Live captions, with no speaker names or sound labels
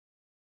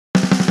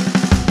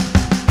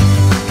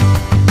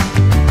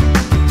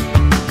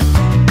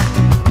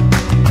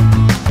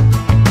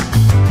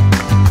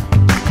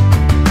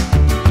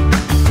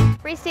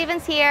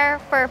here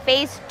for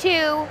phase 2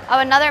 of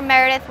another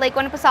Meredith Lake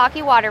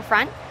Winnipesaukee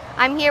waterfront.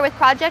 I'm here with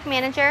Project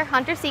Manager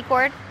Hunter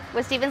Secord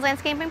with Stevens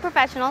Landscaping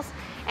Professionals,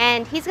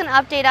 and he's going to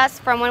update us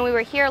from when we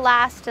were here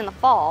last in the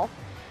fall.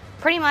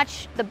 Pretty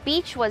much the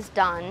beach was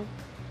done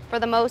for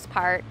the most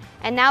part,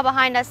 and now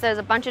behind us there's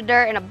a bunch of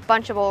dirt and a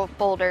bunch of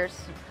boulders.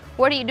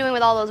 What are you doing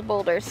with all those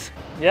boulders?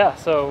 Yeah,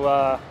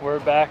 so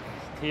we're back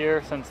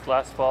here since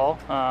last fall.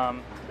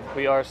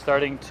 We are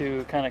starting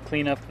to kind of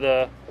clean up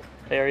the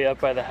area up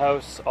by the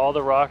house. All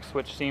the rocks,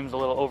 which seems a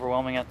little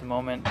overwhelming at the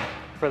moment,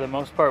 for the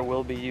most part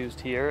will be used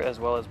here,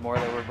 as well as more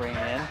that we're bringing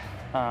in.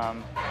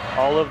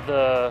 All of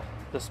the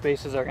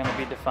spaces are going to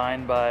be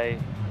defined by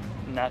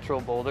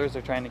natural boulders.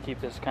 They're trying to keep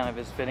this kind of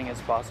as fitting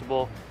as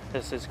possible.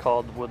 This is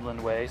called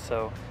Woodland Way,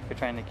 so they're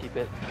trying to keep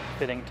it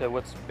fitting to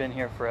what's been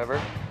here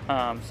forever.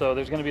 So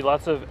there's going to be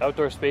lots of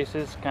outdoor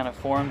spaces kind of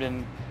formed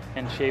and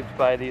shaped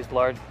by these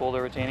large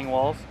boulder retaining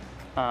walls.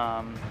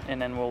 And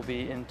then we'll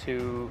be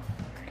into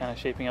kind of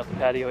shaping out the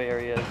patio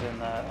areas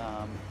and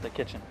the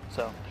kitchen.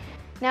 So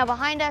now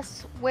behind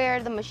us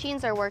where the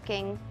machines are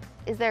working,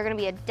 is there going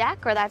to be a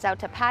deck, or that's out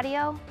to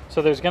patio?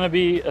 So there's going to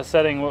be a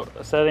set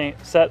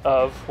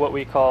of what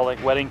we call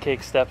like wedding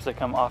cake steps that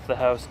come off the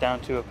house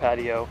down to a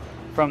patio.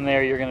 From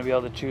there you're going to be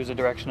able to choose a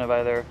direction of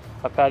either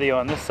a patio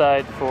on this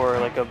side for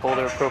like a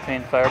boulder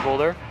propane fire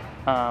boulder,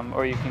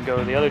 or you can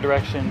go the other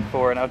direction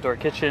for an outdoor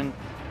kitchen.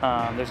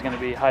 There's going to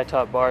be high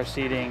top bar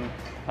seating,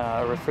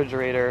 a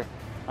refrigerator,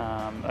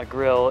 a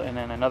grill, and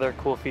then another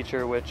cool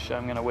feature which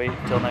I'm going to wait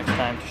until next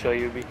time to show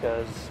you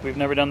because we've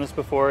never done this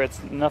before. It's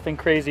nothing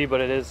crazy,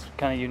 but it is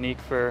kind of unique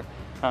for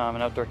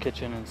an outdoor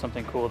kitchen and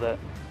something cool that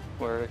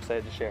we're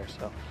excited to share.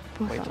 So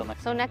awesome. Wait till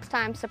next. So next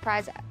time,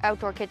 surprise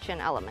outdoor kitchen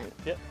element.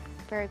 Yep.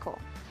 Very cool.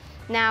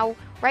 Now,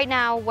 right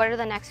now, what are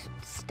the next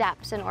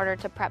steps in order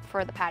to prep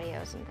for the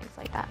patios and things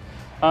like that?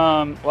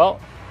 Well,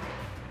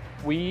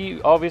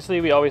 we always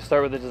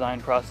start with the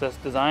design process.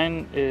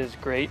 Design is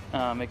great.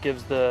 It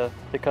gives the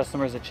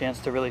customers a chance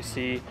to really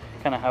see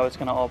kind of how it's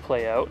going to all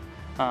play out.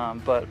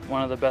 But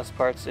one of the best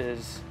parts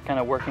is kind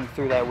of working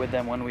through that with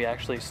them when we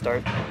actually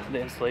start the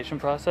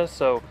installation process.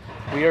 So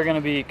we are going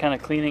to be kind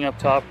of cleaning up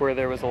top where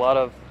there was a lot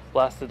of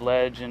blasted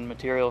ledge and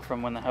material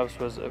from when the house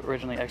was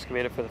originally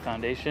excavated for the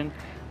foundation.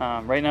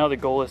 Right now the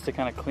goal is to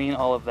kind of clean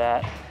all of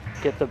that,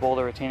 get the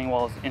boulder retaining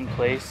walls in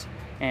place,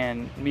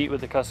 and meet with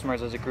the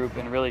customers as a group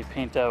and really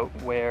paint out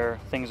where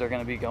things are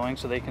going to be going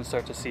so they can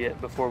start to see it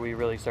before we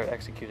really start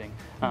executing.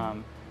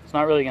 It's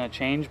not really going to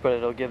change, but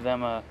it'll give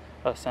them a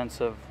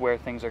sense of where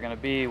things are going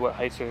to be, what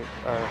heights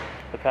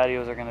the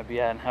patios are going to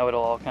be at, and how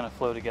it'll all kind of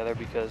flow together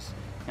because,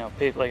 you know,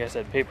 like I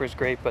said, paper's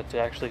great, but to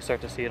actually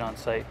start to see it on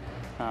site.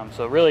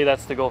 So really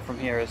that's the goal from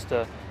here, is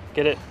to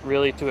get it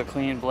really to a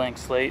clean blank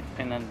slate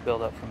and then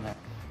build up from there.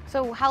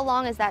 So how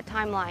long is that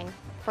timeline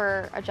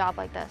for a job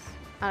like this,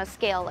 on a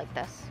scale like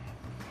this?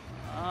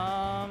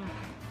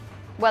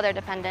 Weather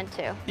dependent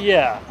too.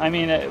 Yeah, I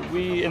mean,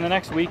 in the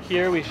next week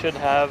here we should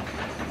have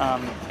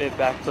it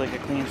back to like a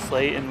clean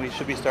slate, and we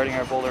should be starting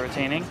our boulder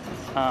retaining.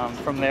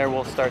 From there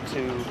we'll start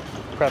to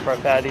prep our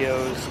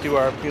patios, do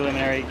our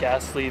preliminary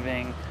gas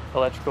sleeving,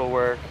 electrical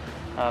work,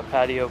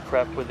 patio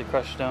prep with the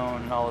crushed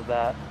stone and all of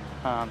that.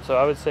 So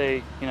I would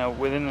say, you know,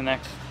 within the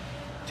next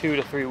 2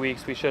 to 3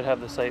 weeks we should have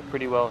the site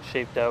pretty well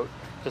shaped out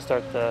to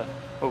start the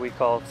what we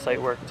call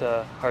site work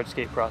to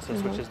hardscape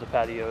process, which is the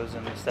patios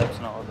and the steps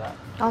and all of that.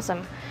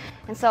 Awesome.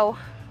 And so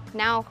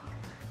now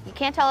you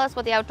can't tell us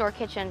what the outdoor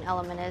kitchen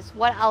element is.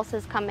 What else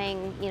is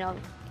coming, you know,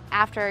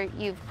 after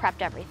you've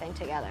prepped everything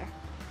together?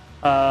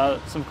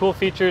 Some cool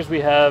features. We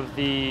have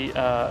the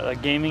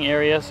gaming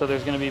area, so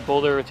there's going to be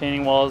boulder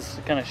retaining walls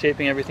kind of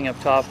shaping everything up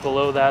top.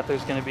 Below that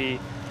there's going to be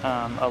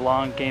a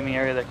long gaming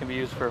area that can be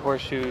used for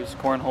horseshoes,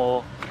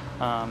 cornhole.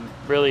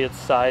 Really it's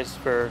sized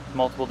for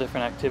multiple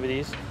different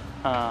activities.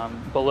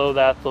 Below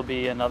that there'll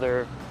be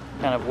another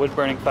kind of wood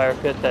burning fire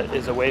pit that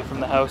is away from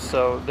the house,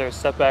 so there's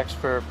setbacks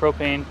for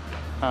propane,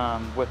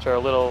 which are a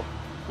little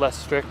less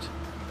strict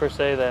per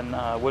se than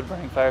wood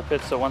burning fire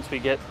pits. So once we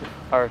get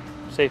our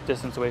safe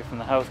distance away from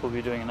the house, we'll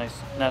be doing a nice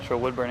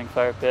natural wood burning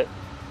fire pit.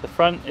 The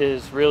front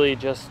is really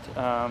just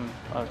a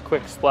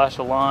quick splash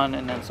of lawn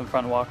and then some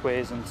front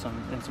walkways and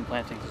some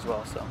plantings as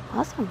well. So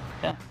awesome.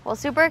 Yeah. Well,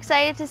 super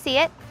excited to see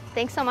it.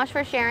 Thanks so much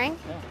for sharing.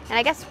 Yeah. And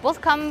I guess we'll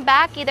come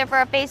back either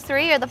for a phase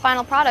 3 or the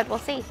final product. We'll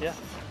see. Yeah.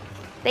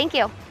 Thank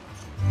you.